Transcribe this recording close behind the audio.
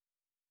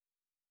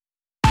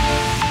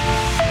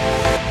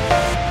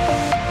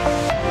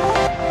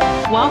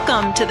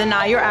Welcome to the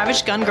Not Your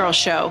Average Gun Girl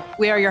Show.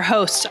 We are your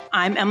hosts.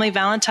 I'm Emily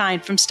Valentine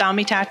from Style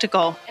Me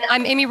Tactical. And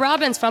I'm Amy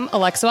Robbins from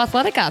Alexo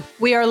Athletica.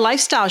 We are a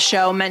lifestyle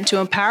show meant to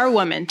empower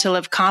women to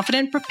live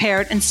confident,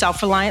 prepared, and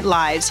self-reliant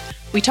lives.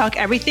 We talk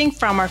everything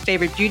from our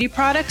favorite beauty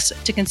products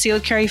to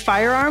concealed carry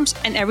firearms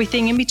and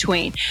everything in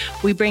between.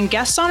 We bring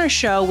guests on our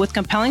show with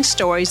compelling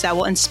stories that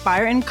will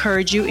inspire and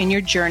encourage you in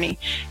your journey.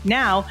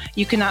 Now,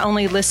 you can not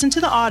only listen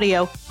to the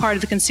audio, part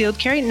of the Concealed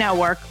Carry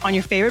Network, on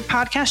your favorite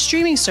podcast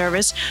streaming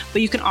service,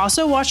 but you can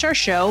also watch our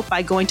show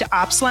by going to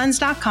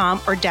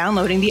opslens.com or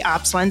downloading the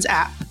OpsLens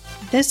app.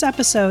 This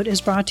episode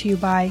is brought to you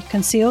by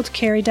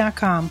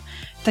concealedcarry.com.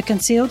 The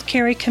Concealed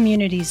Carry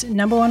community's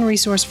 #1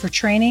 resource for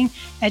training,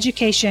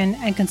 education,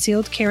 and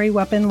concealed carry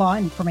weapon law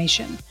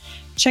information.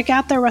 Check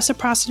out their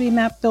Reciprocity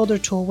Map Builder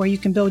tool where you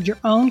can build your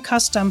own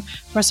custom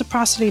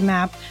reciprocity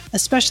map,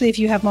 especially if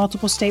you have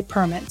multiple state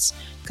permits.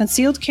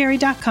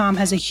 ConcealedCarry.com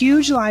has a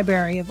huge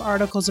library of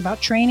articles about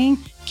training,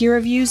 gear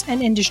reviews,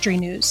 and industry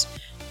news.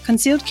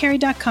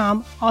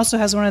 ConcealedCarry.com also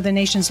has one of the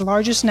nation's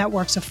largest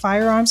networks of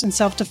firearms and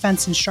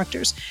self-defense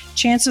instructors.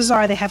 Chances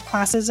are they have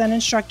classes and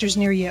instructors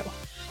near you.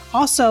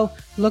 Also,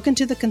 look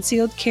into the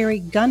Concealed Carry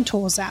Gun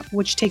Tools app,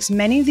 which takes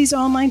many of these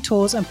online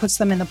tools and puts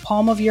them in the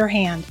palm of your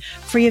hand,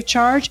 free of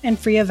charge and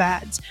free of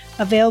ads.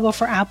 Available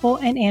for Apple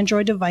and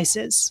Android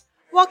devices.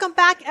 Welcome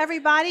back,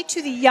 everybody,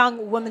 to the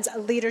Young Women's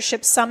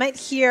Leadership Summit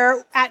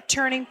here at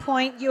Turning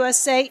Point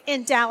USA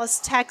in Dallas,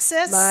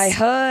 Texas. My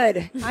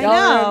hood. I Y'all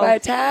know. are in my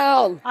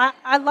town.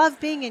 I love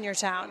being in your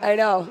town. I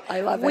know.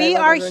 I love it. We I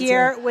love are everyone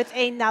here too. with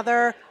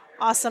another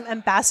awesome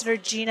ambassador,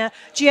 Gia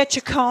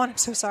Chacon. I'm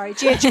so sorry,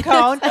 Gia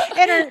Chacon,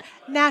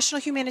 international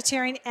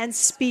humanitarian and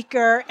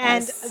speaker,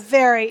 and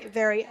very,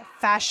 very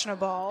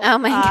fashionable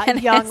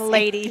young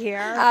lady here.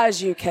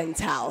 As you can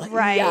tell.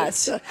 Right.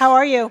 Yes. How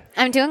are you?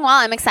 I'm doing well.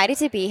 I'm excited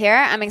to be here.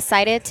 I'm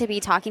excited to be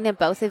talking to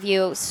both of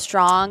you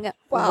strong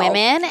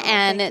women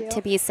and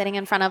to be sitting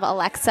in front of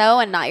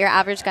Alexo and Not Your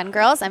Average Gun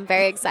Girls. I'm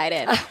very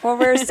excited. Well,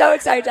 we're so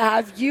excited to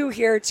have you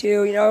here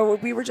too. You know,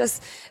 we were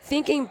just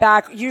thinking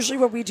back. Usually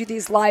when we do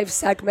these live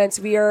segments,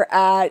 we are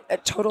at a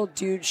total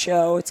dude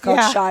show. It's called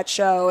SHOT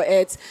Show.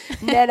 It's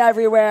men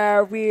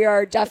everywhere. We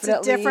are definitely...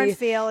 It's a different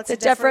feel. It's a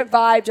different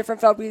vibe,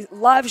 different feel. We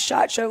love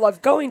SHOT Show,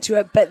 love going to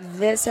it, but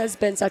this has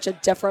been such a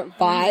different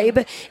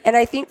vibe. And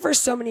I think for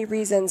so many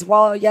reasons,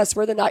 while yes,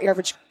 we're the Not Your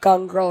Average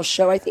Gun Girl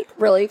show, I think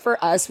really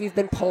for us, we've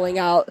been pulling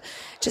out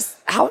just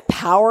how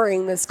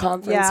empowering this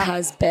conference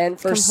has been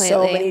for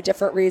so many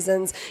different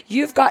reasons.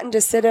 You've gotten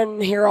to sit in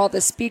and hear all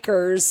the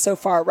speakers so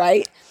far,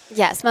 right?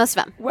 Yes, most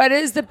of them. What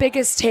is the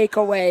biggest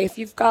takeaway? If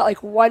you've got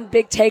like one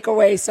big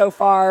takeaway so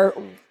far,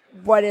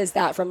 what is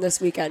that from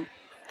this weekend?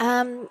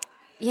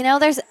 You know,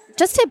 there's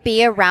just to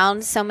be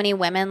around so many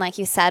women, like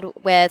you said,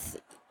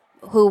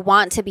 who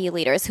want to be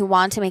leaders, who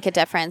want to make a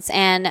difference,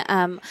 and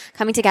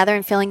coming together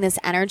and feeling this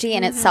energy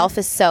in itself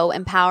is so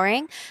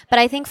empowering. But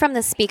I think from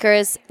the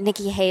speakers,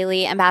 Nikki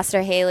Haley,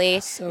 Ambassador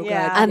Haley, So good.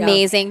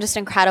 amazing, just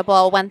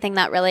incredible. One thing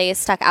that really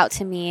stuck out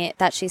to me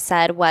that she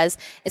said was,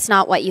 it's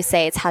not what you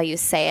say, it's how you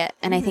say it.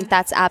 And I think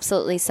that's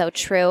absolutely so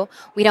true.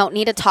 We don't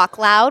need to talk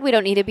loud. We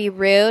don't need to be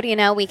rude. You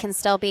know, we can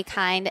still be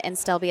kind and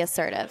still be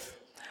assertive.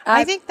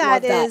 I think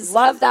that is...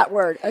 Love that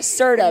word.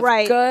 Assertive.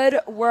 Right. Good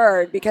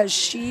word,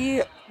 because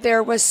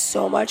there was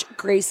so much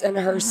grace in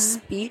her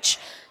speech,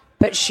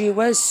 but she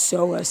was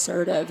so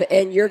assertive,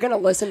 and you're going to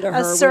listen to her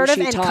assertive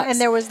when she talks. And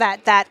there was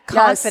that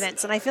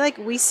confidence. And I feel like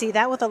we see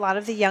that with a lot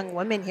of the young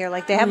women here.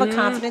 Like they have a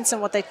confidence in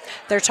what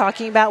they're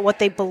talking about, what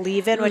they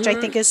believe in, which I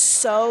think is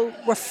so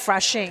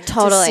refreshing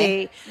to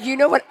see. You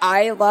know what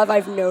I love?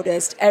 I've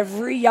noticed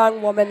every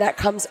young woman that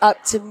comes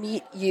up to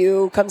meet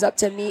you, comes up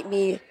to meet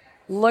me,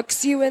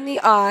 looks you in the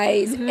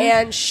eyes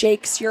and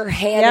shakes your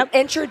hand and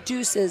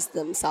introduces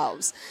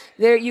themselves.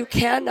 There, you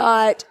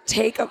cannot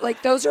take up,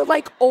 like, those are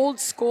like old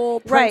school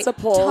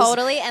principles.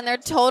 Totally, and they're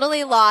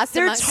totally lost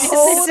amongst this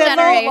civil,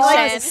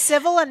 generation.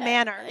 civil and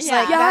manners.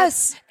 Yeah. Like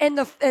Yes,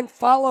 and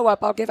follow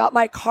up. I'll give out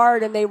my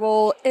card, and they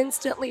will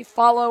instantly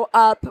follow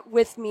up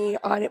with me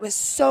on. It was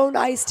so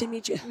nice to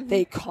meet you.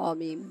 They call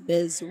me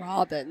Ms.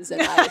 Robbins,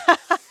 and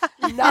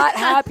I'm not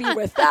happy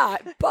with that.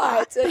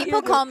 But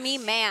People call me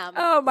ma'am.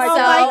 oh my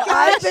god,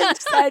 I've been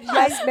said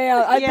yes,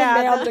 ma'am. I've been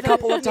ma'amed a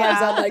couple of times.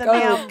 I'm like,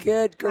 ma'am.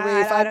 Good grief,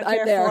 I don't I'm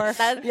care there. for.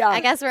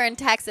 I guess we're in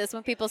Texas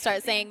when people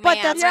start saying But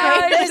ma'am. that's Yeah,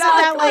 great. Isn't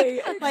that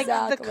like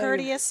exactly. the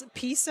courteous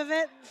piece of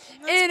it?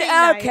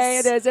 Okay,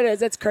 it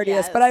is. It's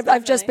courteous, Yes, but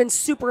I've just definitely. been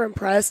super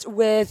impressed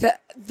with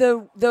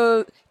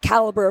the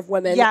caliber of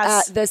women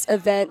at this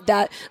event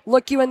that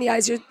look you in the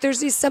eyes. There's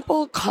these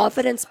simple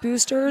confidence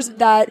boosters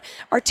that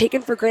are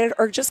taken for granted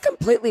or just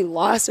completely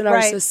lost in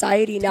our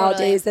society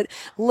nowadays. That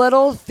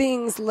little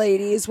things,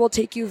 ladies, will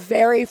take you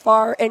very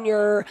far in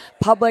your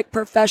public,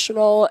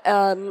 professional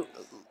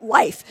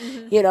life.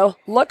 You know,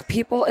 look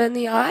people in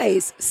the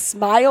eyes,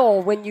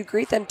 smile when you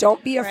greet them.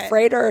 Don't be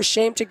afraid or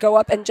ashamed to go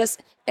up and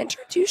just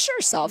introduce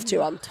yourself to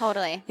them.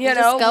 Totally. You Just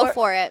know, go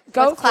for it.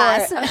 Go with for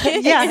class.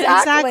 it. Yeah,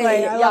 exactly.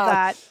 I love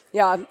that.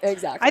 Yeah,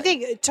 exactly. I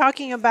think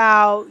talking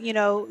about,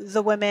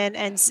 the women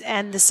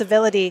and the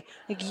civility,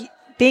 like,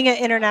 being an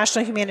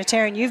international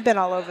humanitarian, you've been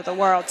all over the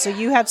world, so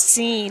you have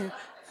seen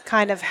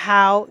kind of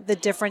how the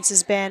difference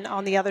has been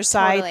on the other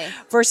side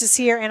versus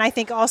here. And I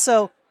think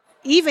also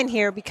even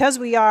here, because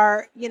we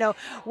are,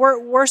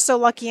 we're so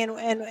lucky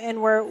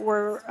and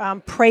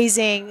we're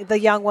praising the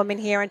young women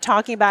here and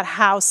talking about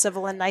how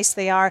civil and nice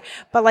they are,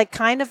 but like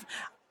kind of,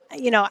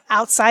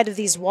 outside of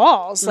these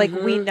walls, like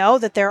we know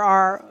that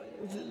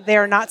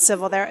they're not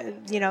civil,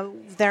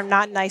 they're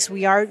not nice.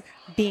 We are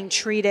being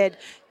treated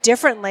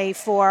differently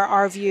for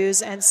our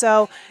views. And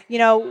so,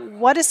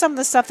 what is some of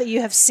the stuff that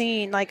you have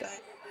seen like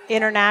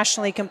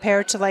internationally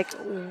compared to like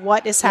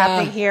what is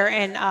happening here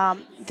in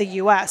the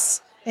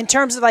US in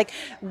terms of like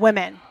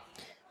women?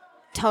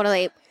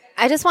 Totally.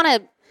 I just want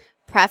to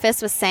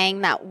preface with saying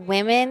that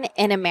women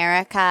in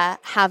America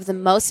have the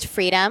most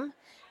freedom.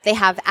 They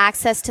have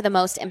access to the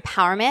most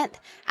empowerment,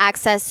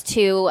 access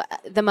to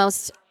the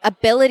most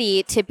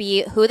ability to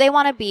be who they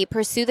want to be,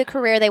 pursue the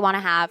career they want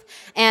to have.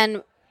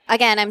 And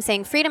again, I'm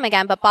saying freedom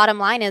again, but bottom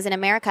line is in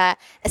America,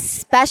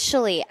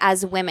 especially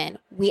as women,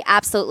 we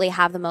absolutely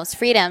have the most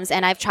freedoms.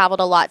 And I've traveled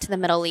a lot to the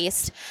Middle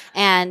East.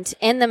 And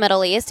in the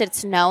Middle East,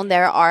 it's known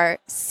there are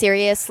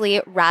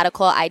seriously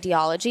radical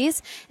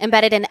ideologies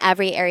embedded in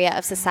every area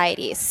of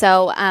society.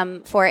 So,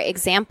 for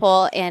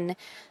example, in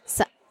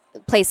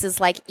places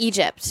like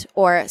Egypt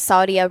or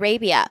Saudi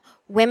Arabia,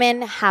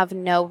 women have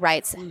no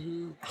rights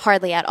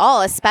hardly at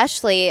all,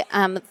 especially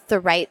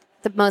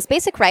the most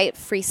basic right,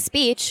 free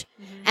speech,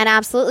 and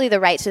absolutely the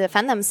right to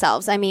defend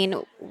themselves. I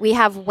mean, we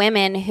have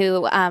women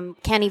who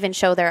can't even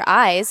show their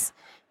eyes,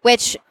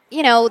 which,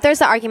 there's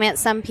the argument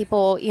some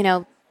people,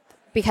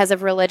 because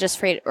of religious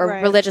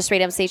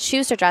freedoms, they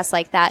choose to dress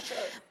like that.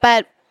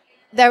 But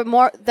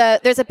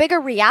there's a bigger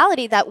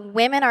reality that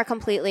women are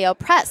completely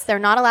oppressed. They're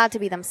not allowed to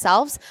be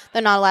themselves.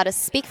 They're not allowed to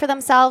speak for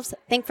themselves,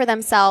 think for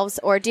themselves,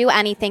 or do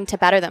anything to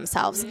better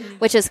themselves,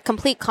 which is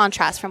complete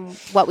contrast from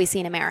what we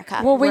see in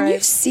America. Well, when you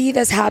see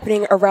this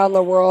happening around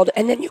the world,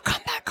 and then you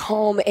come back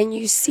home and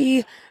you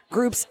see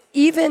groups,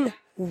 even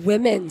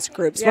women's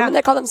groups, women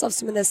that call themselves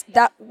feminists,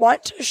 that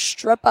want to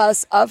strip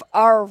us of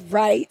our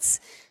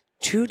rights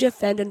to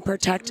defend and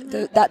protect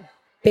that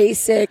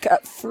basic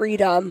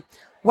freedom.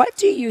 What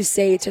do you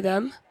say to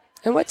them?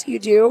 And what do you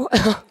do?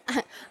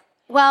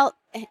 Well,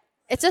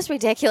 it's just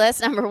ridiculous,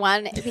 number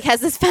one, because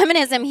this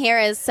feminism here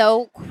is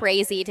so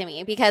crazy to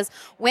me, because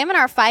women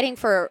are fighting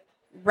for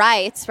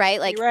rights,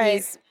 right? Like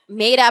these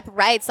made up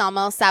rights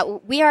almost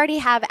that we already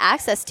have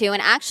access to.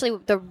 And actually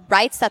the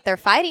rights that they're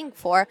fighting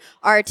for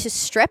are to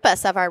strip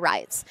us of our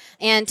rights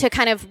and to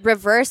kind of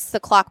reverse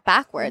the clock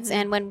backwards.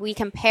 And when we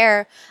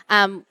compare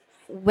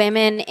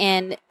women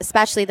in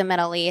especially the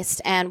Middle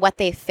East and what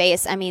they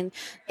face, I mean,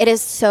 it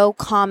is so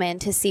common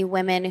to see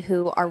women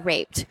who are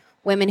raped,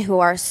 women who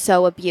are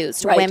so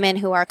abused, women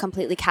who are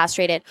completely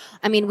castrated.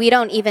 I mean, we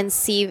don't even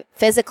see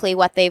physically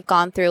what they've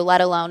gone through,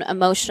 let alone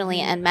emotionally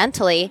and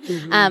mentally.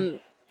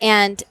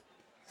 And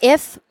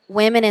if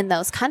women in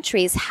those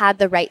countries had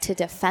the right to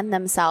defend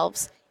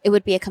themselves, it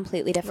would be a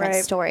completely different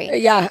story.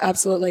 Yeah,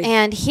 absolutely.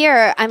 And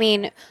here, I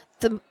mean,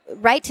 the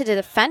right to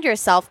defend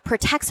yourself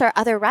protects our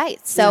other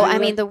rights. So, I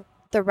mean,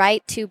 the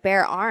right to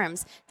bear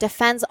arms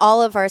defends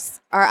all of our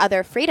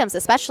other freedoms,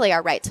 especially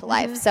our right to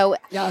life. So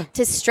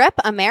to strip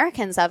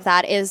Americans of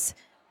that is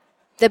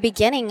the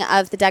beginning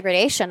of the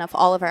degradation of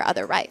all of our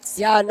other rights.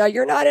 Yeah, no,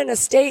 you're not in a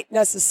state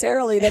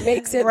necessarily that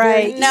makes it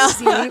very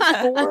easy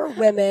for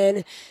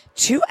women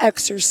to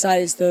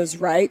exercise those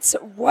rights.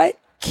 What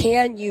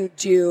can you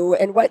do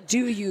and what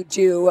do you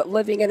do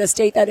living in a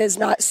state that is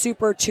not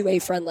super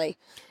 2A friendly?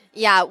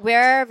 Yeah,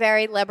 we're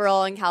very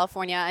liberal in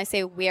California. I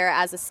say we're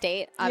as a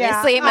state,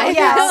 obviously.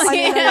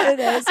 It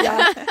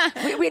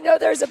is, We know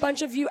there's a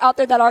bunch of you out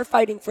there that are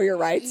fighting for your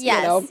rights,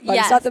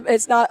 but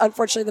it's not,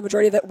 unfortunately, the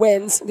majority that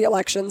wins the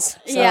elections.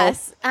 So.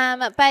 Yes,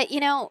 but,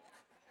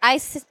 I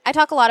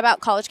talk a lot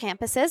about college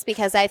campuses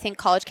because I think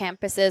college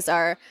campuses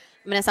are,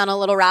 I'm going to sound a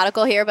little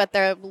radical here, but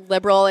they're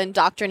liberal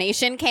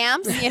indoctrination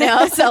camps,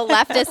 so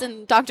leftist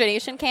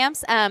indoctrination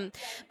camps.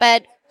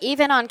 But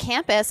even on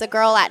campus, a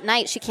girl at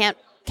night, she can't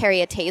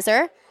carry a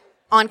taser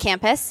on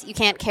campus. You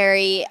can't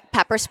carry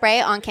pepper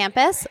spray on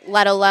campus,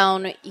 let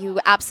alone you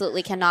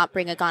absolutely cannot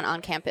bring a gun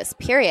on campus,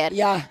 period.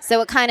 Yeah.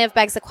 So it kind of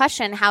begs the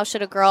question, how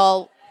should a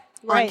girl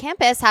on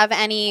campus have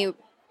any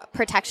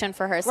protection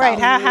for herself?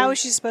 Right. How is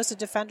she supposed to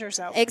defend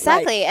herself?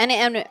 Exactly.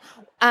 Right.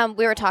 And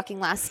we were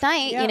talking last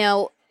night,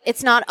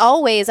 it's not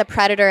always a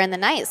predator in the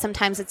night.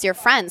 Sometimes it's your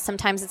friend.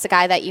 Sometimes it's a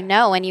guy that you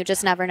know, and you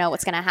just never know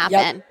what's going to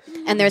happen. Yep.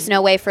 And there's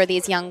no way for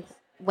these young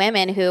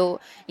women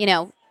who,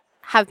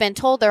 have been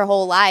told their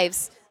whole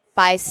lives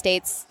by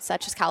states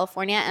such as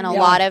California and a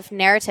lot of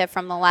narrative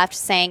from the left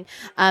saying,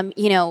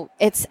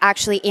 it's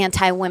actually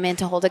anti-women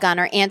to hold a gun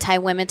or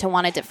anti-women to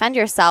want to defend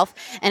yourself.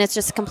 And it's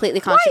just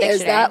completely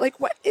contradictory.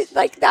 Why is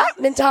that?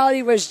 That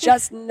mentality was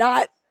just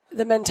not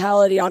the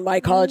mentality on my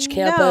college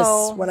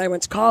campus when I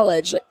went to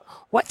college.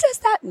 What does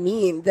that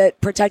mean, that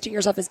protecting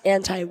yourself is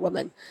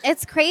anti-woman?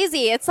 It's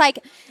crazy. It's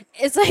like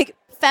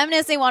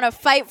feminists, they want to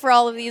fight for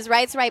all of these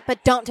rights, right?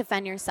 But don't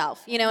defend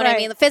yourself. You know what I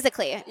mean?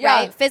 Physically,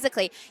 right?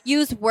 Physically.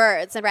 Use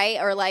words,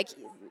 right? Or like,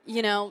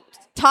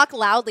 talk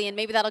loudly, and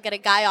maybe that'll get a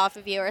guy off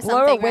of you or something.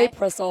 Blow a weight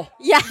bristle.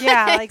 Yeah.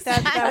 Yeah, like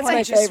that. That's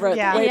my favorite.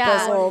 Weight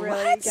bristle.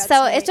 Really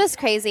so it's just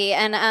crazy.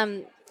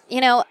 And,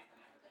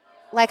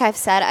 like I've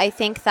said, I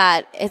think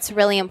that it's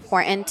really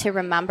important to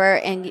remember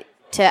and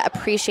to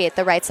appreciate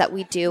the rights that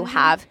we do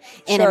have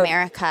in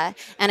America.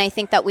 And I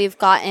think that we've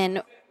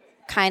gotten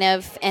kind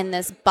of in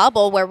this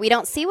bubble where we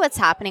don't see what's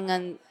happening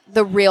in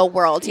the real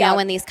world, you know,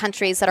 in these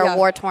countries that are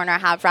war-torn or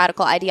have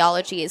radical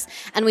ideologies.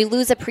 And we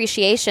lose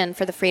appreciation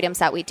for the freedoms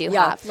that we do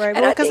have. Right,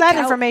 well, because that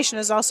information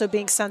is also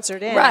being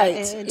censored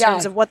in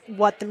terms of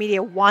what the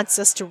media wants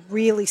us to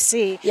really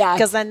see. Yeah.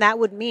 Because then that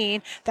would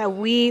mean that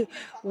we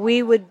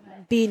would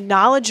be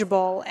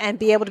knowledgeable and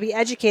be able to be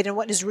educated in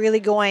what is really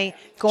going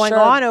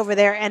on over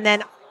there, and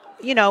then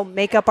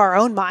make up our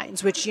own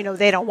minds, which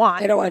they don't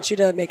want. They don't want you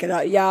to make it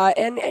up. Yeah,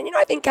 and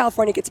I think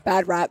California gets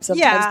bad rap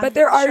sometimes, but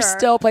there are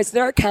still places,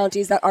 there are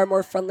counties that are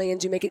more friendly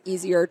and do make it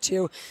easier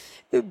to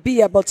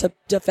be able to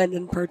defend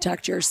and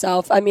protect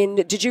yourself. I mean,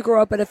 did you grow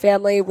up in a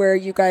family where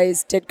you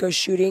guys did go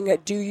shooting?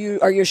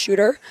 Are you a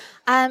shooter?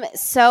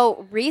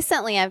 So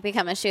recently I've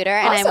become a shooter,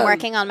 and I'm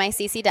working on my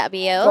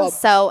CCW. Cool.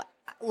 So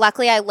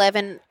luckily, I live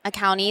in a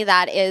county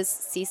that is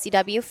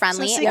CCW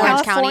friendly. So Orange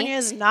County. California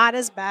is not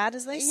as bad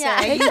as they say.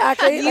 Yeah,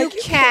 exactly. You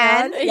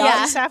can. You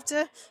just have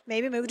to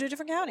maybe move to a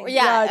different county.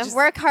 Yeah, and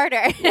work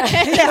harder.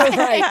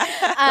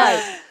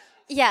 Right.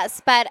 Yes,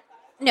 but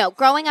no.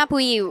 Growing up,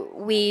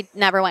 we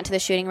never went to the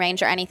shooting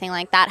range or anything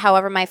like that.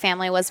 However, my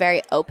family was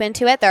very open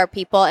to it. There are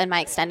people in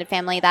my extended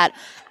family that.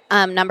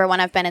 Number one,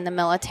 I've been in the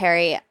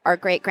military. Our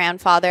great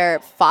grandfather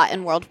fought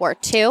in World War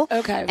II.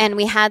 Okay, and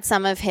we had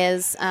some of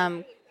his.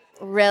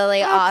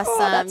 Really awesome. Cool.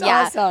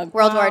 That's awesome.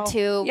 World War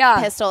II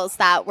pistols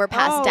that were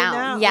passed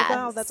down. Yeah.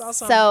 Wow, that's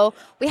awesome. So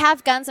we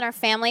have guns in our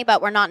family,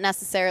 but we're not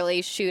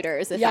necessarily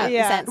shooters, if that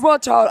makes sense. Well,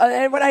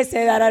 and when I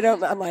say that,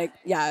 I'm like,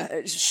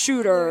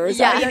 shooters.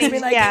 Yeah. I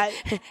mean, like,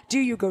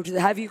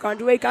 have you gone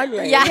to a gun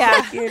range? Yeah.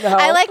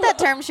 I like that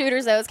term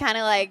shooters, though. It's kind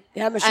of like,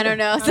 I'm a shooter. I don't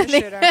know. I'm a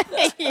shooter.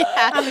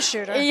 I'm a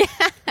shooter. Yeah.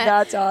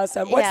 That's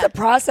awesome. What's the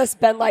process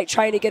been like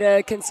trying to get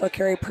a concealed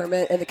carry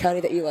permit in the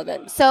county that you live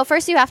in? So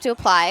first you have to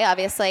apply,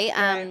 obviously.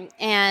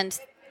 And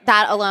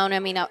that alone, I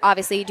mean,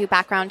 obviously you do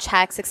background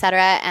checks, et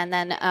cetera. And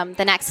then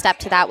the next step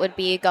to that would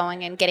be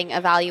going and getting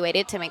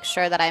evaluated to make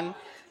sure that I'm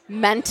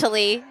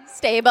mentally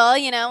stable,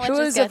 Who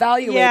is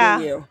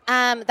evaluating you?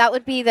 That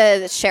would be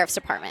the sheriff's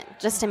department,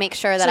 just to make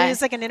sure that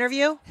it's like an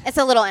interview? It's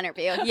a little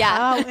interview,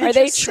 yeah. Oh, are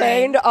they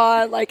trained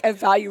on like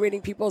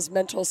evaluating people's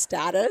mental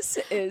status?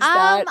 Is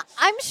that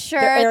I'm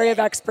sure their area of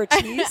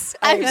expertise?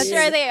 I'm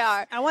sure they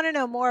are. I want to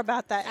know more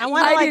about that. I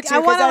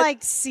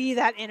want to see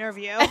that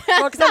interview.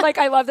 Well, because I'm like,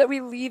 I love that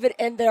we leave it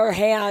in their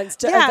hands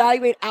to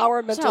evaluate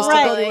our mental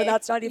stability when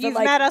that's not even You've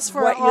like met us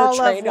for what all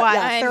you're trained of what,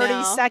 on.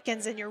 30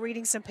 seconds, and you're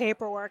reading some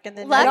paperwork, and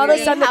then all of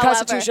a sudden the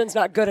Constitution's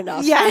not good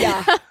enough.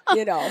 Yeah.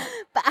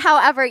 But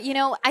however,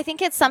 I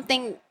think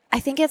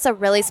it's a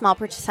really small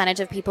percentage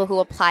of people who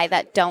apply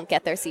that don't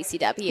get their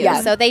CCW.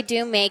 Yeah. So they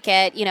do make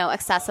it,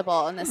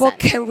 accessible in this sense. Well,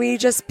 can we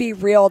just be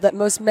real that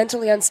most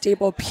mentally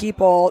unstable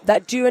people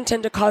that do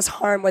intend to cause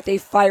harm with a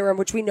firearm,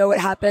 which we know it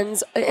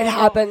happens,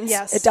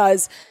 yes. It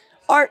does,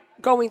 aren't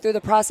going through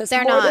the process.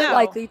 They're more not than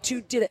likely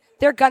to do it.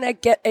 They're going to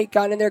get a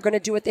gun and they're going to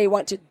do what they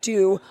want to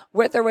do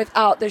with or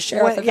without the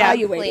sheriff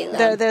evaluating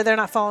them. They're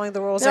not following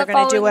the rules. They're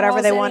going to do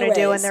whatever they want to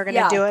do, and they're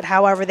going to do it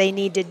however they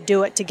need to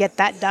do it to get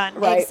that done.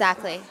 Right.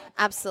 Exactly.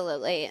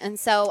 Absolutely. And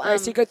so...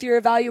 so you go through your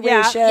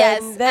evaluation.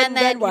 Yes.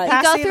 Then what?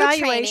 You go the through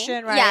evaluation,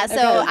 training. Right. Yeah,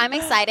 so I'm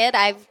excited.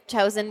 I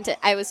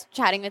was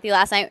chatting with you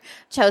last night,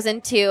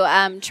 chosen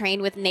to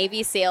train with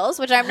Navy SEALs,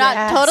 which I'm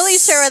not totally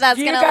sure what that's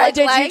going to look like.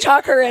 Did you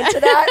talk her into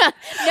that?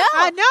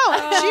 No.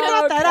 She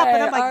brought that up,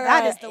 and I'm like,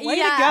 that is the way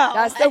to go.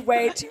 That's the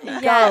way to go.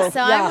 Yeah, so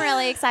I'm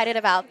really excited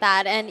about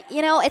that. And,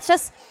 it's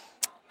just...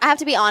 I have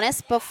to be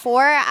honest,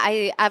 before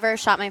I ever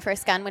shot my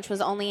first gun, which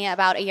was only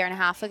about a year and a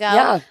half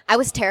ago, I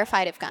was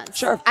terrified of guns.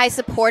 Sure. I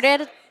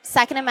supported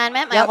Second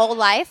Amendment my whole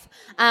life,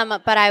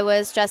 but I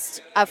was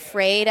just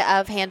afraid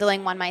of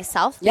handling one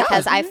myself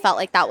because I felt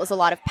like that was a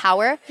lot of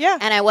power. Yeah.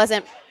 And I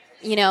wasn't,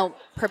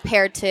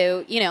 prepared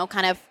to,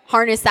 kind of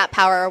harness that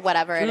power or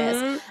whatever it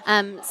is.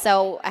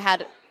 So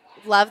I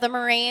love the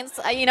Marines.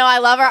 I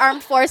love our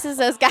armed forces.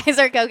 Those guys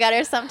are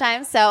go-getters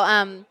sometimes. So,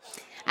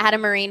 I had a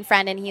Marine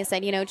friend, and he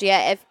said,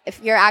 Gia,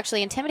 if you're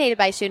actually intimidated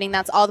by shooting,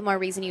 that's all the more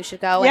reason you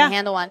should go and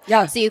handle one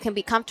so you can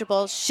be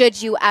comfortable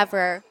should you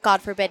ever,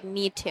 God forbid,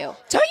 need to.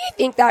 Don't you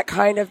think that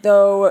kind of,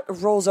 though,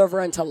 rolls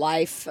over into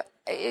life?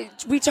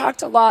 We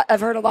talked a lot,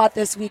 I've heard a lot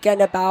this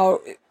weekend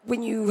about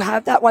when you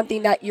have that one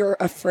thing that you're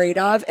afraid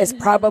of is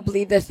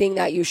probably the thing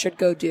that you should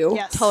go do.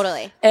 Yes.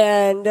 Totally.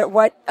 And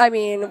what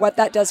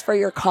that does for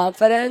your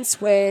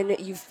confidence when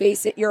you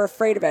face it, you're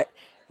afraid of it.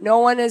 No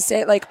one is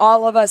saying, like,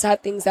 all of us have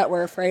things that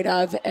we're afraid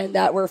of and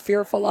that we're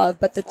fearful of,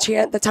 but the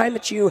time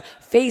that you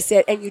face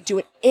it and you do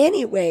it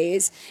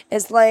anyways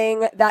is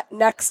laying that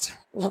next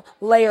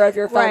layer of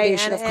your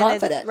foundation of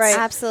confidence.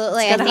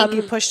 Absolutely. It's going to help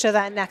you push to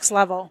that next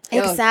level.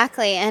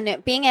 Exactly.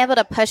 And being able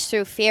to push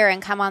through fear and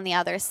come on the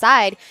other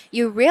side,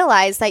 you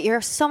realize that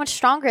you're so much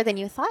stronger than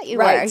you thought you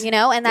were,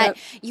 and that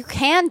you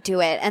can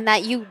do it and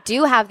that you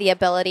do have the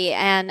ability.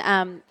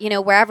 And,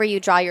 wherever you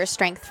draw your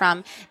strength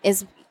from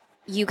is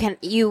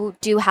you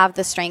do have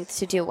the strength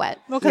to do what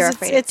you're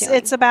afraid of doing.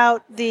 It's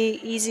about the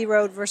easy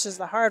road versus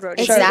the hard road.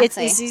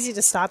 Exactly. It's easy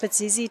to stop. It's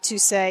easy to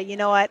say, you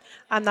know what,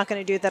 I'm not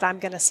going to do that. I'm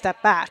going to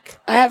step back.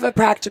 I have a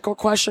practical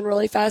question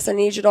really fast. I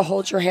need you to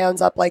hold your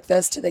hands up like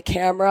this to the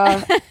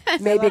camera,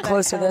 maybe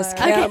close to this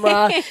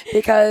camera,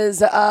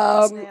 because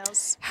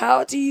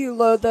how do you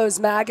load those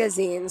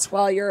magazines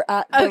while you're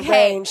at the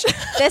range?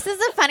 This is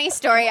a funny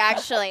story,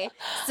 actually.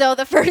 So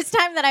the first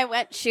time that I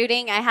went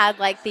shooting, I had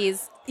like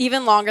these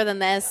even longer than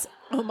this.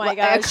 Oh my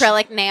gosh.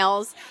 Acrylic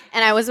nails.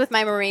 And I was with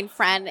my Marine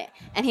friend,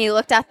 and he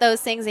looked at those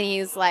things and he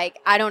was like,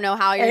 I don't know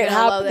how you're going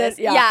to load this.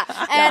 Yeah.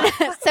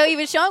 And so he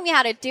was showing me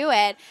how to do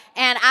it.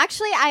 And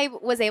actually, I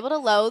was able to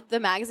load the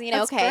magazine.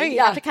 That's great. You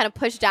have to kind of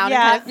push down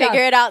and kind of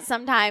figure it out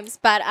sometimes.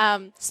 But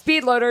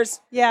speed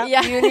loaders. Yeah.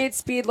 You need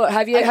speed load.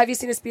 Have you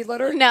seen a speed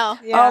loader? No.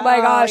 Yeah. Oh my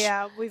gosh.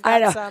 Yeah, we've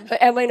got some.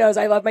 Emily knows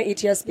I love my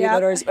ETS speed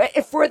loaders.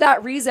 But for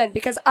that reason,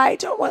 because I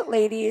don't want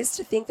ladies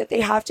to think that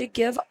they have to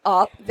give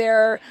up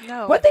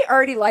what they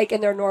already like in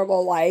their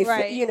normal life,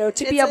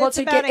 to be able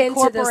to get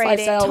into this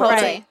lifestyle.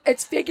 Totally.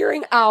 It's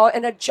figuring out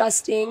and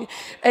adjusting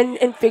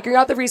and figuring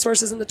out the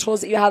resources and the tools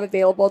that you have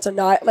available to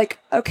not like,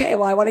 okay,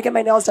 well, I want to get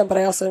my nails done, but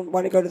I also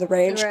want to go to the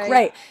range. Right.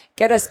 Great.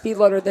 Get a speed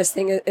loader. This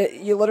thing,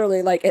 you literally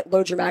it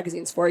loads your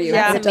magazines for you.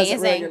 Yeah, and it's it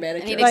doesn't ruin amazing. your I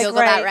manicure. need to Google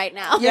that right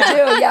now. You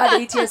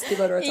do, the ETS speed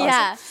loader. It's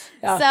awesome.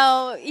 Yeah.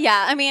 So,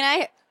 I mean,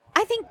 I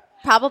think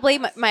probably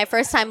my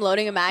first time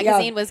loading a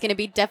magazine was going to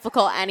be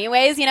difficult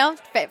anyways,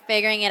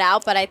 figuring it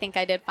out, but I think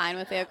I did fine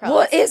with the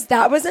acrylics. Well,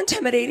 that was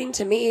intimidating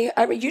to me.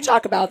 I mean, you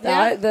talk about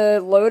that. Yeah.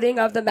 The loading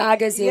of the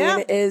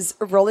magazine is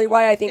really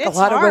why I think a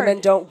lot of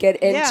women don't get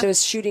into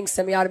shooting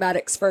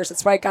semi-automatics first.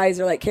 It's why guys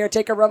are like, here,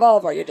 take a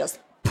revolver. You just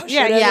push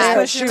it in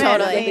and shoot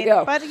totally. it. Good to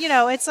go. But,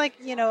 it's like,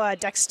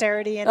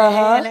 dexterity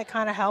and it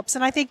kind of helps.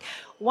 And I think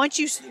once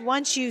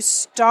you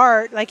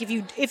start, like if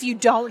you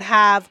don't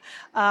have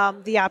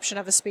the option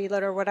of a speed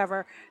loader or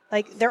whatever,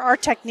 like there are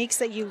techniques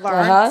that you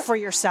learn for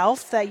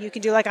yourself that you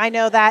can do. Like I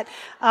know that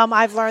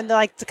I've learned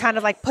to kind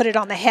of like put it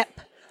on the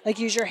hip. Like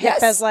use your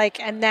hip as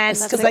and then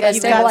because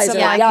you've got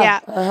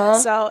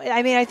some So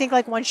I mean I think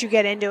like once you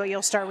get into it,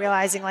 you'll start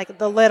realizing like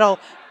the little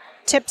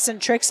tips and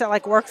tricks that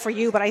like work for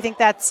you. But I think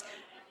that's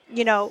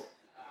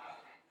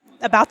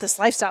about this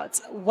lifestyle.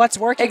 It's what's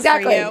working for you.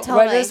 Exactly.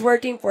 What is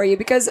working for you?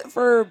 Because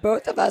for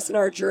both of us in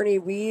our journey,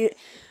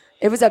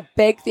 it was a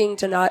big thing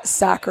to not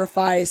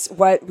sacrifice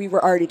what we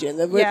were already doing.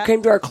 It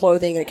came to our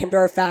clothing and it came to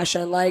our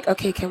fashion. Like,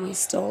 okay, can we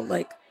still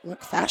look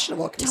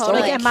fashionable? Can we still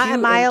look cute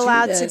am I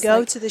allowed to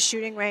go to the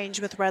shooting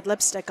range with red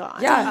lipstick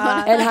on?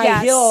 Yeah, and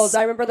high heels.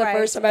 I remember the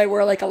first time I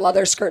wore like a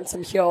leather skirt and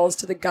some heels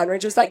to the gun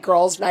range. It was like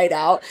girls' night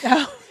out.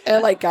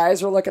 And like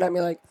guys were looking at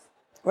me like,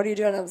 what are you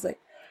doing? I was like,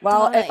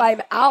 well, if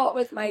I'm out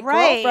with my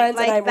girlfriends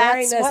and I'm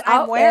wearing this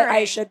outfit,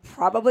 I should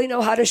probably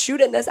know how to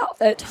shoot in this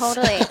outfit.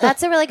 Totally.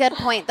 That's a really good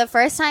point. The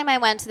first time I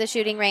went to the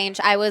shooting range,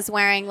 I was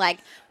wearing like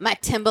my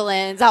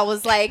Timberlands. I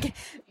was like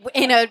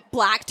in a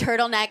black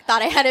turtleneck.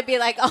 Thought I had to be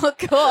like, oh,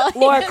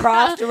 cool. Laura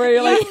Croft, where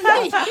you're like,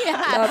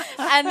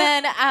 And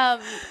then I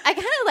kind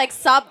of like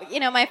saw,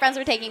 my friends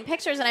were taking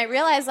pictures and I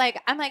realized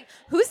I'm like,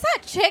 who's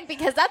that chick?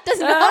 Because that does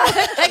not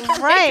look like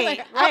a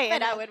regular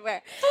outfit I would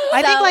wear.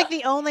 I think like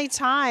the only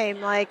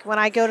time like when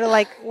I go to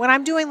like when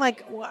I'm doing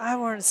like I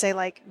want to say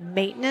like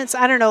maintenance,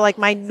 I don't know, like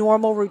my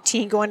normal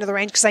routine going to the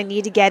range because I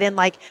need to get in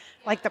like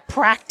the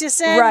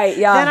practice in. Right,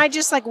 yeah. Then I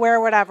just like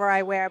wear whatever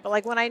I wear. But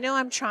like when I know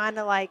I'm trying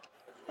to like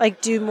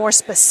do more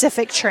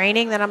specific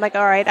training, then I'm like,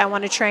 all right, I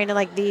want to train in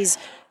like these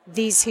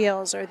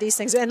heels or these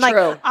things. And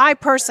like I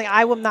personally,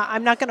 I'm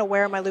not going to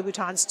wear my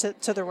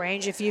Louboutins to the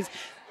range. If you've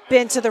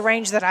been to the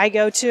range that I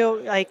go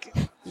to, like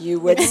you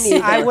wouldn't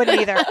either. I wouldn't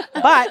either.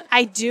 But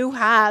I do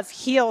have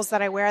heels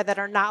that I wear that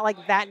are not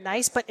like that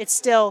nice, but it's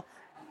still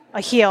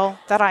a heel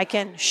that I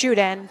can shoot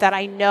in that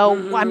I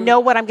know I know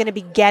what I'm going to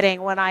be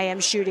getting when I am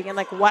shooting and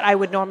like what I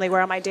would normally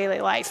wear in my daily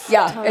life.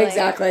 Yeah, totally.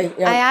 Exactly.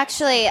 Yeah. I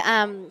actually,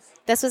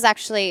 this was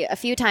actually a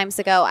few times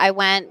ago. I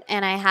went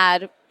and I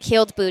had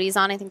heeled booties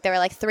on. I think they were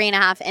like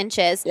 3.5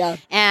 inches. Yeah.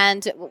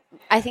 And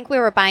I think we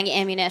were buying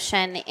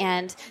ammunition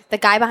and the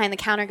guy behind the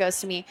counter goes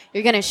to me,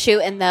 "You're going to shoot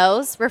in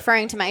those?"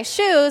 referring to my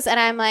shoes. And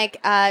I'm like,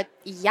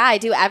 yeah, I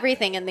do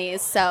everything in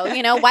these. So,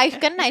 why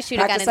couldn't I shoot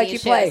a gun in like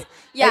these you play. shoes?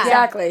 Yeah.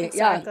 Exactly.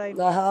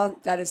 Yeah.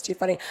 That is too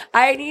funny.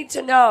 I need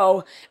to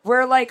know,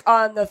 we're like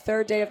on the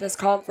 3rd day of this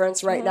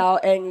conference right now,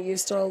 and you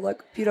still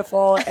look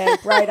beautiful and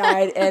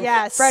bright-eyed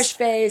and fresh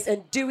face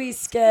and dewy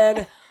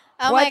skin.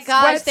 Oh my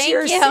gosh, thank you.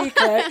 What's your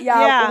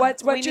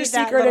secret? What's your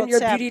secret and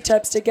your beauty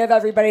tips to give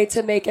everybody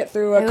to make it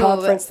through a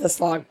conference this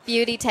long?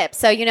 Beauty tips.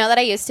 So you know that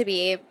I used to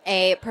be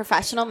a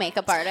professional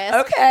makeup artist.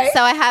 Okay.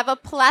 So I have a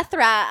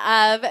plethora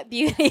of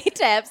beauty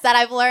tips that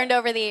I've learned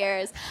over the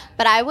years.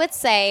 But I would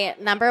say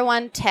number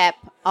one tip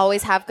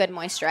always have good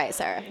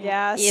moisturizer.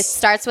 Yes. It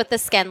starts with the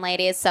skin,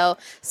 ladies. So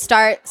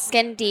start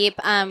skin deep.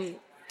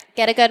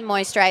 Get a good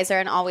moisturizer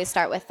and always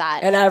start with that.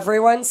 And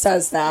everyone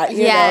says that. You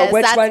Yes, know,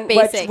 which that's one?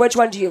 basic. Which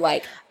one do you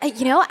like?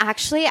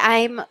 Actually,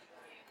 I'm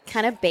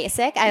kind of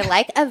basic. I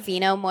like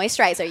Aveeno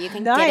moisturizer. You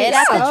can Nice. get it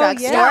at the Yeah.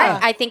 drugstore. Yeah.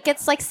 I think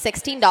it's like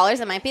 $16.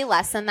 It might be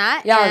less than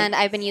that. Yeah. And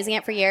I've been using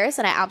it for years,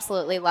 and I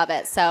absolutely love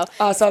it. So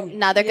Awesome.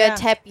 another Yeah. good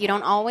tip: you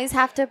don't always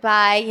have to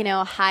buy,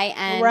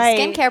 high-end Right.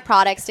 skincare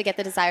products to get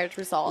the desired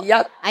result.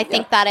 Yep. I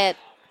think that it.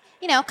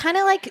 Kind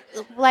of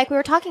like we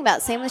were talking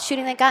about, same with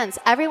shooting the guns.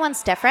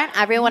 Everyone's different.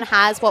 Everyone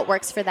has what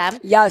works for them.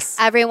 Yes.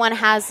 Everyone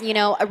has,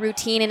 a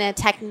routine and a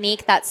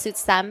technique that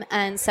suits them.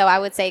 And so I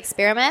would say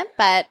experiment,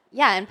 but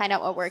and find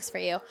out what works for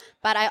you.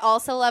 But I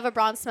also love a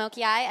bronze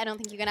smoky eye. I don't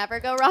think you can ever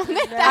go wrong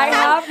with that. I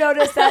have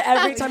noticed that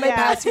every time I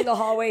pass you in the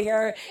hallway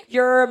here,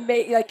 your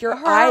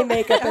eye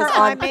makeup is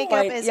on point.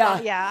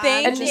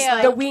 Thank and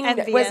you. The winged,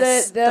 Envious.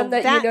 was it them that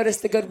you That-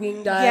 noticed the good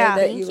winged eye Yeah.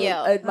 that Thank you you. were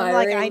I'm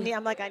admiring?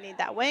 I need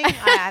that wing.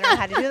 I don't know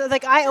how to do that.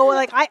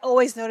 I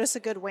always notice a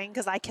good wing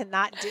because I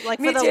cannot do Me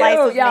for the too, life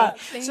of yeah.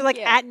 me. So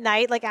at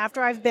night,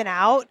 after I've been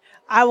out,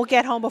 I will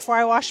get home before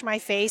I wash my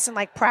face and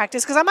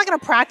practice because I'm not going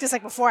to practice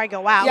before I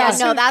go out. Yeah.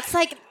 No, that's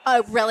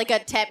a really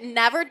good tip.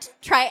 Never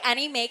try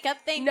any makeup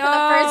thing for the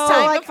No. first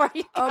time So, before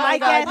you go. Oh my I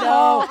God, get no.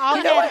 home. I'll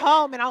You know get what?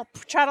 home and I'll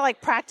try to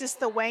practice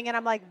the wing, and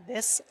I'm like,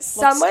 this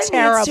Someone looks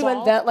terrible. needs to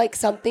invent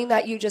something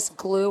that you just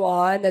glue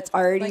on that's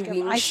already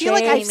wing I feel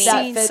like I've shaped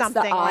that seen fits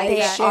something the eye like They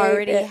that. shape.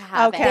 already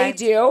have Okay. it.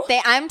 They do.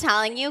 I'm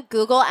telling you,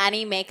 Google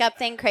any makeup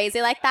thing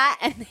crazy like that,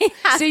 and they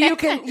have So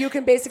it. you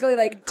can basically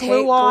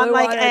Glue on, glue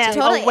on a it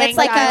Totally, wing it's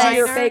like eyeliner. a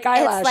your fake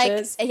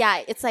eyelashes.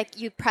 It's like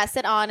you press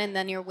it on and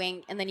then your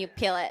wing, and then you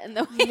peel it, and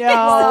the wing. No.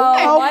 Oh,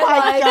 Oh my my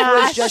life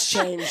gosh. was just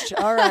changed.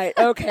 All right.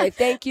 Okay.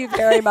 Thank you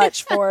very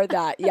much for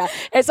that. Yeah.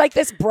 It's like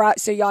this brow.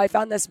 So, I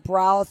found this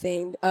brow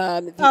thing.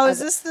 Is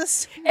this? It's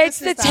this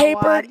the is that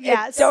tapered. one.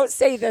 Yes. Don't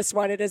say this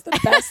one. It is the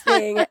best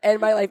thing in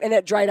my life. And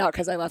it dried out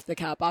because I left the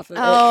cap off of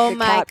it. Oh, the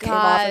my cap came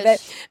off of it.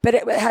 gosh. But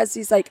it has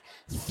these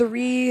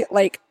 3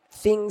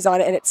 things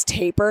on it, and it's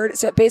tapered.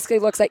 So it basically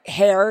looks like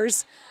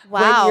hairs.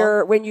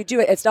 Wow. When you do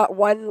it, it's not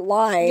one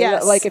line.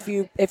 Yes. Like if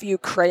you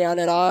crayon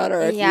it on,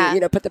 or if Yeah.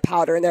 you put the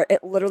powder in there,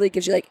 it literally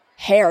gives you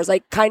hairs,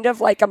 kind of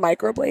like a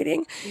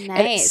microblading. And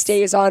it Nice.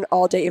 stays on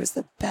all day. It was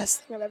the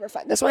best thing I've ever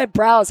found. That's why my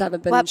brows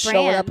haven't been What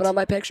showing up brand? in all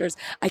my pictures.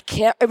 I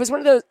can't. It was one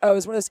of those. Oh, it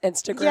was one of those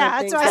Instagram Yeah,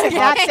 things. that's what I said.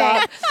 that That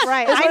pops up. thing.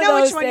 Right. It's I one of know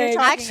which those one you're things.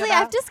 talking Actually,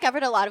 about. I've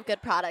discovered a lot of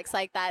good products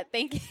like that.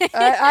 Thank you.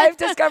 I've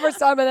discovered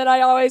some, and then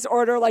I always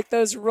order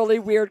those really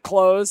weird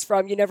clothes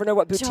from. You never know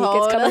what boutique it's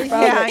coming Totally.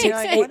 from. Yeah, it you're takes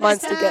like, 8 what is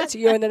months to get to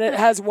you, and then it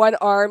has one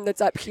arm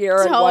that's up here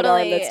and one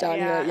arm that's down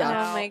here.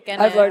 Yeah. Oh my goodness.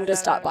 I've learned to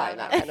stop buying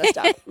that kind of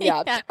stuff.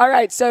 Yeah. All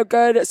right. So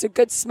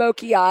good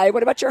smoky eye.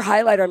 What about your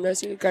highlighter? I'm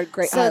noticing you've got a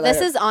great highlighter. So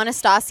this is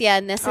Anastasia,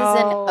 and this is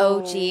an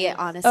OG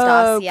Anastasia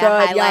Oh, good,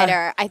 highlighter.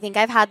 yeah. I think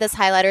I've had this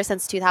highlighter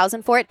since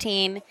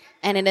 2014,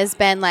 and it has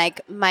been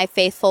my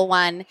faithful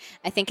one.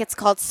 I think it's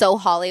called So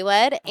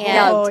Hollywood,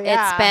 and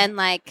it's been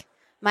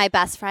my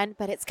best friend,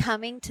 but it's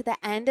coming to the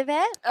end of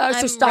it. Oh, so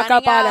I'm stock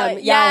up running on out.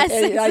 them. Yeah,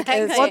 Yes,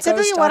 exactly. Well,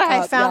 typically what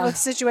I found yeah. with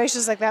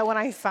situations like that, when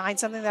I find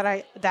something that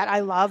I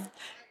love,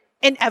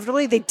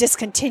 inevitably they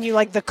discontinue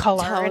the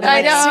color. And I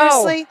I'm know.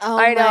 Seriously. Oh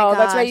I know. my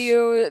That's why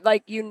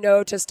gosh.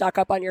 you to stock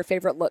up on your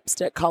favorite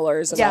lipstick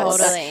colors. And Yeah, all of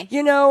that.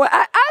 totally.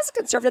 As a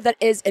conservative that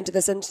is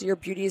into your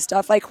beauty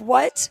stuff, how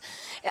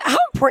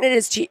important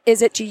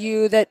is it to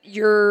you that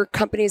your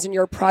companies and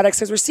your products,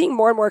 because we're seeing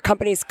more and more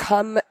companies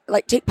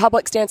take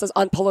public stances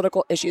on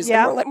political issues,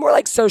 Yeah. more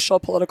like social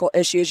political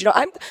issues.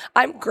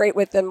 I'm great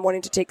with them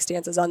wanting to take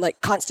stances on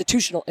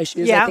constitutional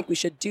issues. Yeah. I think we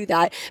should do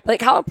that.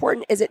 But how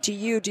important is it to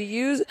you? Do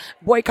you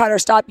boycott or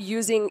stop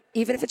using,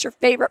 even if it's your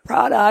favorite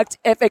product,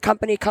 if a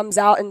company comes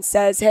out and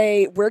says,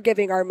 hey, we're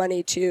giving our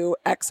money to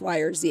X, Y,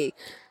 or Z?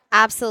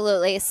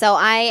 Absolutely. So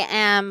I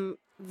am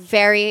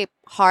very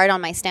hard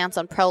on my stance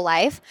on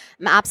pro-life.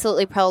 I'm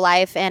absolutely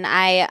pro-life, and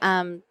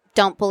I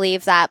don't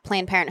believe that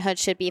Planned Parenthood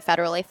should be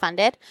federally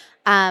funded.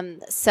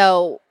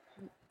 So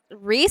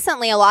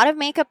recently, a lot of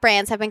makeup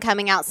brands have been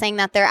coming out saying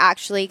that they're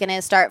actually going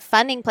to start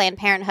funding Planned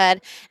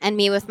Parenthood, and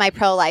me with my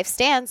pro-life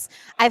stance,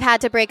 I've had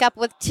to break up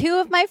with 2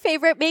 of my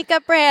favorite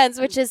makeup brands,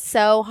 which is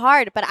so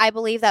hard. But I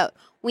believe that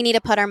we need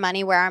to put our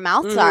money where our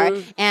mouths are.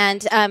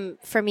 And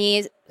for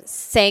me,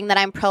 saying that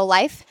I'm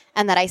pro-life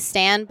and that I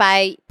stand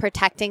by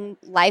protecting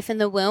life in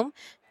the womb,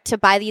 to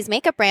buy these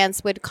makeup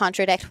brands would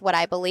contradict what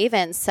I believe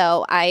in.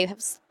 So I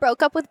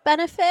broke up with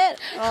Benefit,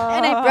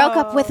 and I broke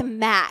up with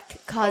MAC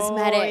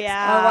Cosmetics. Oh,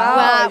 yeah. Oh,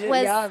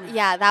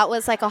 wow. That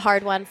was a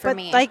hard one for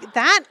me.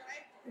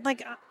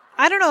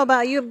 I don't know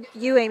about you,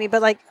 Amy,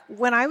 but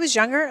when I was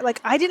younger,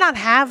 I did not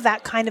have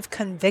that kind of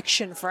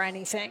conviction for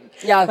anything.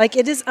 Yeah.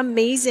 It is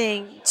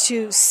amazing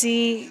to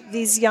see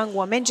these young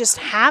women just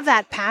have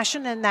that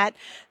passion and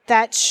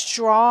that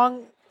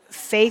strong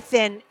faith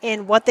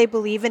in what they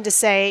believe in, to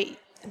say,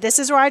 this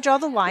is where I draw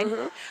the line.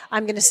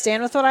 I'm going to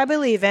stand with what I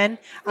believe in.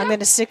 I'm going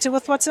to stick to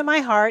with what's in my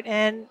heart,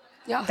 and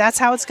that's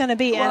how it's going to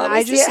be. Well, and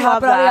I just see it love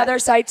happen that. on the other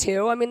side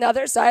too. I mean, the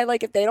other side,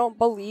 like if they don't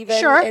believe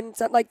in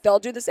something, like they'll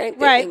do the same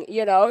thing,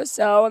 you know?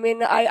 So, I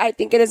mean, I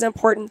think it is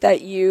important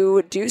that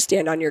you do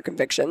stand on your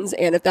convictions.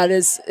 And if that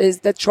is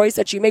the choice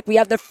that you make, we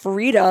have the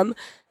freedom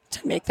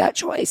to make that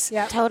choice.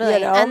 Yeah, totally. You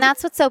know? And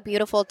that's what's so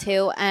beautiful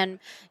too. And,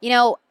 you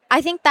know,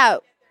 I think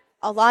that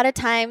a lot of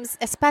times,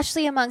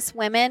 especially amongst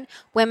women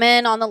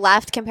on the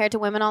left compared to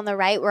women on the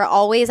right, we're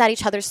always at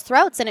each other's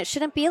throats, and it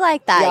shouldn't be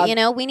like that. Yeah. You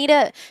know, we need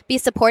to be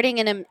supporting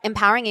and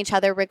empowering each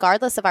other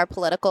regardless of our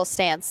political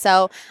stance.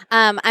 So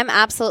I'm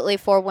absolutely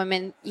for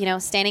women, you know,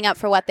 standing up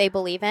for what they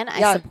believe in.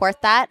 I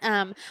support that.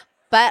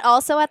 But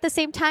also at the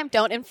same time,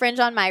 don't infringe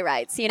on my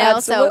rights, you know?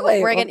 Absolutely.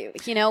 So we're going to,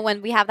 you know,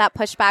 when we have that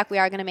pushback, we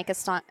are going to make a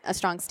strong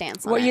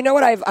stance on it. You know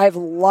what I've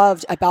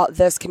loved about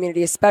this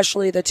community,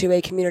 especially the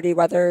 2A community,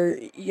 whether,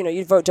 you know,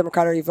 you vote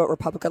Democrat or you vote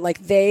Republican,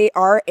 like they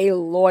are a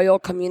loyal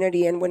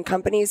community. And when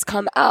companies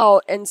come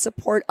out in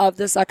support of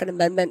the Second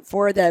Amendment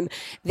for them,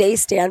 they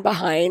stand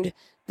behind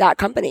that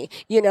company,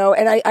 you know,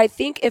 and I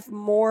think if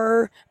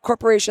more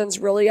corporations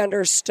really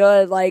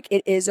understood, like,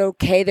 it is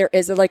okay, there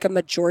is like a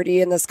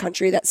majority in this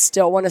country that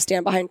still want to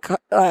stand behind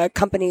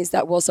companies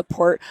that will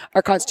support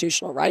our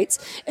constitutional rights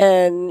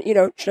and, you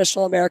know,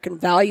 traditional American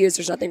values.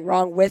 There's nothing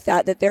wrong with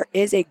that there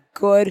is a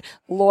good,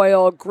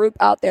 loyal group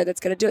out there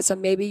that's going to do it. So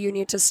maybe you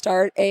need to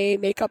start a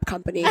makeup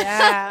company.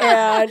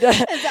 Yeah. And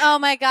oh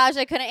my gosh,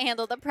 I couldn't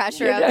handle the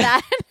pressure of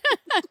that.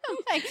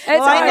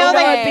 Well, I know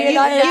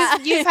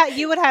that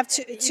you would have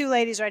two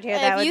ladies right here.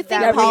 If you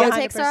think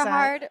politics are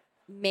hard,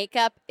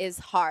 makeup is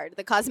hard.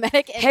 The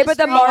cosmetic industry. Hey, but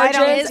the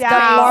margins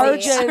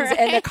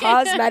and the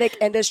cosmetic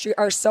industry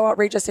are so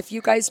outrageous. If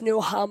you guys knew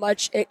how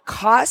much it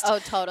costs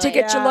to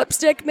get your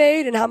lipstick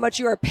made and how much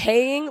you are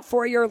paying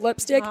for your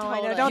lipstick, I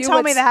know. Don't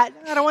tell me that.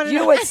 I don't want to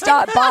know. You would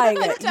stop buying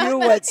it. You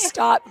would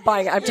stop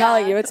buying it. I'm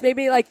telling you, it's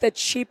maybe like the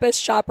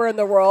cheapest shopper in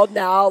the world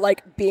now,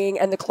 like being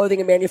in the clothing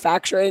and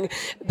manufacturing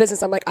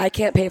business. I'm like, I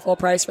can't pay full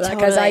price for that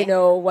because I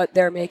know what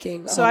they're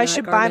making. So I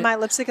should buy my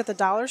lipstick at the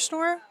dollar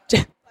store?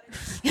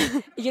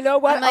 You know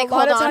what? Like, a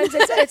lot of times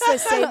it's the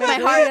same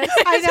ingredients.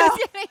 I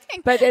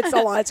know, but it's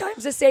a lot of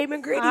times the same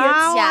ingredients.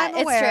 Yeah,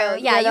 it's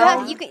true.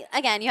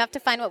 Yeah, you have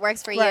to find what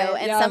works for you.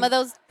 And some of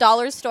those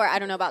dollar store, I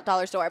don't know about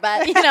dollar store,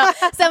 but you know,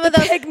 some of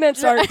those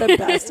pigments aren't the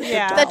best.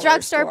 The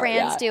drugstore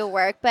brands do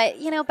work,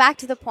 but you know, back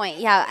to the point.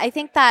 Yeah, I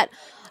think that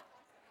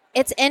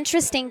it's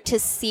interesting to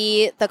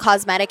see the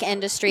cosmetic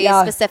industry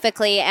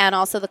specifically, and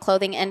also the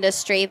clothing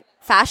industry.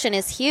 Fashion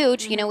is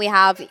huge. You know, we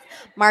have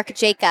Marc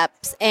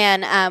Jacobs,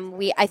 and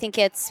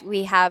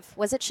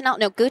was it Chanel?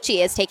 No,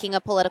 Gucci is taking a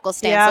political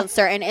stance on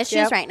certain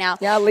issues right now.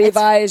 Yeah,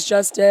 Levi's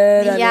just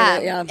did.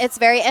 It's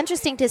very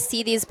interesting to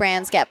see these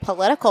brands get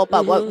political,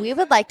 but what we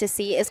would like to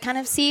see is kind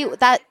of see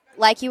that,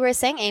 like you were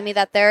saying, Amy,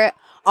 that there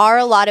are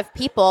a lot of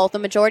people, the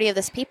majority of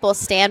this people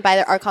stand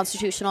by our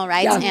constitutional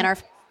rights and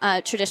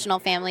our traditional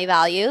family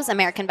values,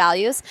 American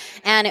values,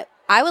 and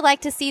I would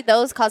like to see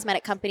those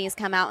cosmetic companies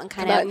come out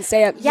and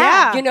say it.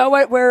 Yeah. You know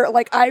what? We're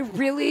like, I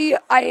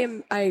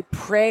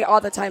pray all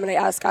the time and I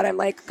ask God, I'm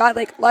like, God,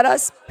 like, let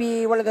us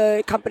be one of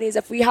the companies,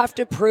 if we have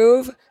to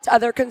prove to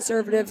other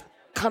conservative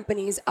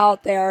companies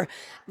out there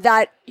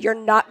that you're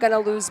not going to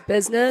lose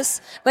business.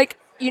 Like,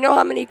 you know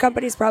how many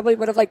companies probably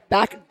would have like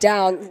backed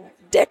down?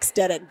 Dick's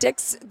did it.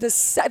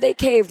 They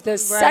caved. The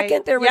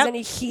second there was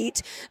any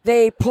heat,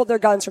 they pulled their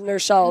guns from their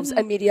shelves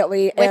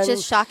immediately. Which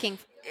is shocking.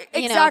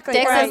 Exactly.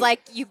 Dick's is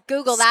like, you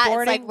Google that,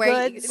 Sporting it's like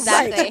where goods.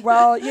 exactly. Right.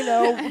 Well, you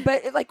know,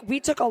 but like we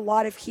took a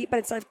lot of heat, but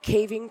instead of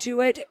caving to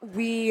it,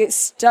 we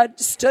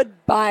stood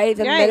by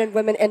the men and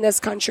women in this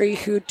country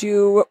who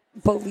do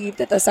believe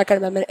that the Second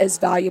Amendment is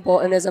valuable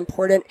and is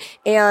important.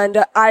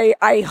 And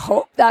I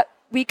hope that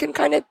we can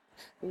kind of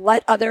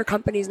let other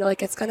companies know,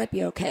 like, it's going to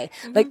be okay.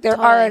 Like, there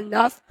are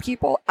enough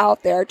people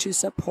out there to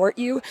support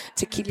you,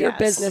 to keep your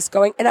business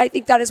going. And I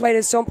think that is why it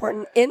is so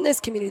important in this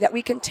community that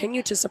we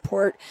continue to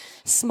support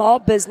small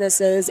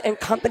businesses and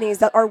companies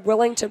that are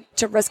willing to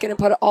risk it and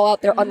put it all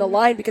out there on the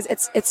line, because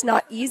it's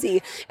not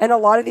easy. And a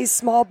lot of these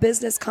small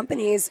business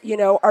companies, you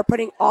know, are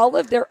putting all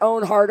of their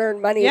own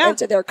hard-earned money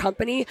into their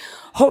company,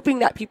 hoping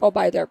that people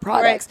buy their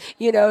products,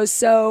 you know.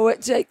 So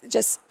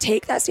just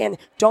take that stand.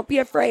 Don't be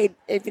afraid.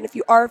 Even if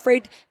you are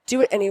afraid, do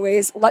it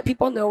anyways. Let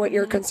people know what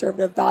your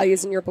conservative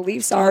values and your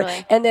beliefs are.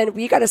 And then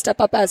we got to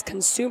step up as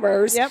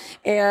consumers.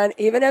 And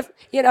even if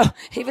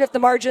the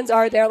margins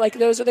are there, like,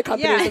 those are the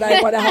companies that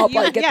I want to help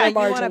get their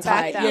margins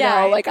high. You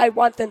know, like, I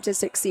want them to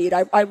succeed.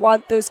 I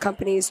want those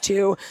companies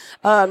to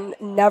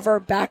never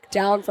back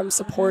down from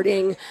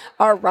supporting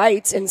our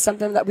rights and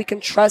something that we can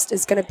trust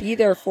is going to be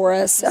there for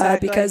us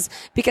because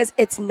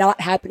it's not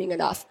happening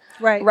enough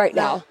right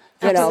now.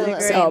 You know,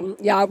 so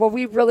well,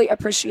 we really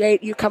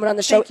appreciate you coming on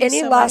the show.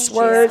 Any last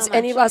words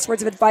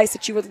of advice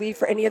that you would leave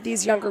for any of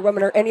these younger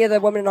women or any of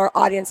the women in our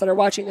audience that are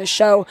watching this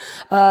show,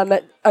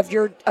 of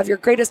your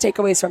greatest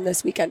takeaways from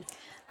this weekend?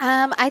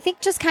 I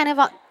think just kind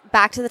of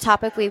back to the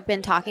topic we've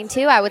been talking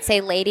to, I would say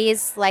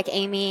ladies like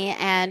Amy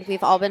and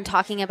we've all been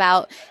talking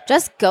about,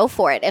 just go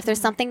for it. If there's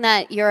something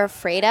that you're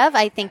afraid of,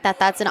 I think that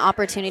that's an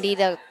opportunity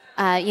to,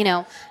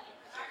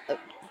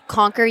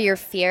 conquer your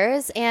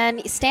fears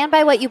and stand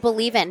by what you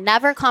believe in.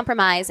 Never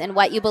compromise in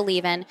what you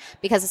believe in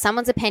because of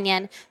someone's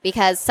opinion,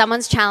 because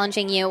someone's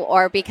challenging you,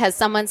 or because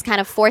someone's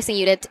kind of forcing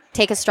you to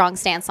take a strong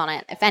stance on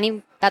it.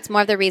 That's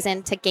more of the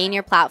reason to gain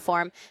your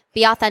platform,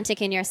 be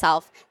authentic in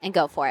yourself, and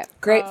go for it.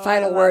 Great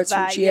final words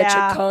from Gia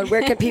Chacon.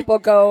 Where can people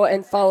go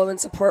and follow and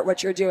support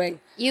what you're doing?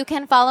 You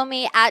can follow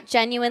me at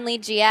Genuinely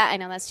Gia. I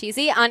know that's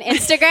cheesy, on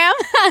Instagram.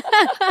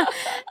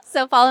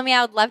 So follow me.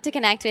 I would love to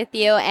connect with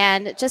you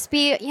and just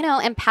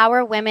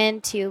empower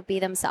women to be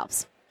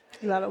themselves.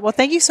 Love it. Well,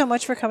 thank you so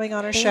much for coming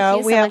on our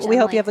show. We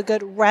hope you have a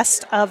good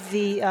rest of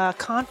the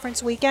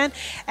conference weekend.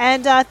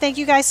 And thank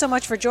you guys so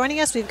much for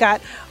joining us. We've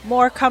got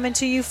more coming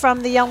to you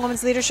from the Young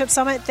Women's Leadership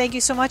Summit. Thank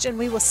you so much, and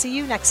we will see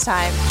you next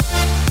time.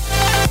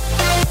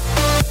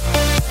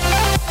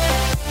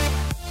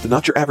 The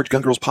Not Your Average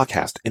Gun Girls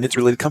podcast and its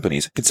related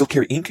companies, Concealed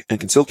Carry Inc. and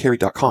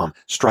ConcealedCarry.com,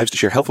 strives to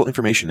share helpful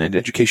information and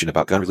education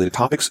about gun-related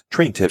topics,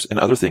 training tips, and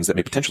other things that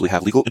may potentially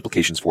have legal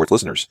implications for its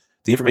listeners.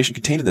 The information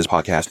contained in this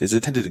podcast is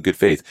intended in good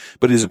faith,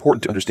 but it is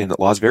important to understand that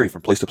laws vary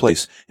from place to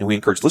place, and we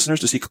encourage listeners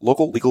to seek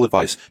local legal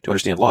advice to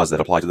understand laws that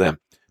apply to them.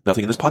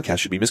 Nothing in this podcast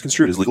should be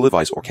misconstrued as legal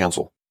advice or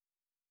counsel.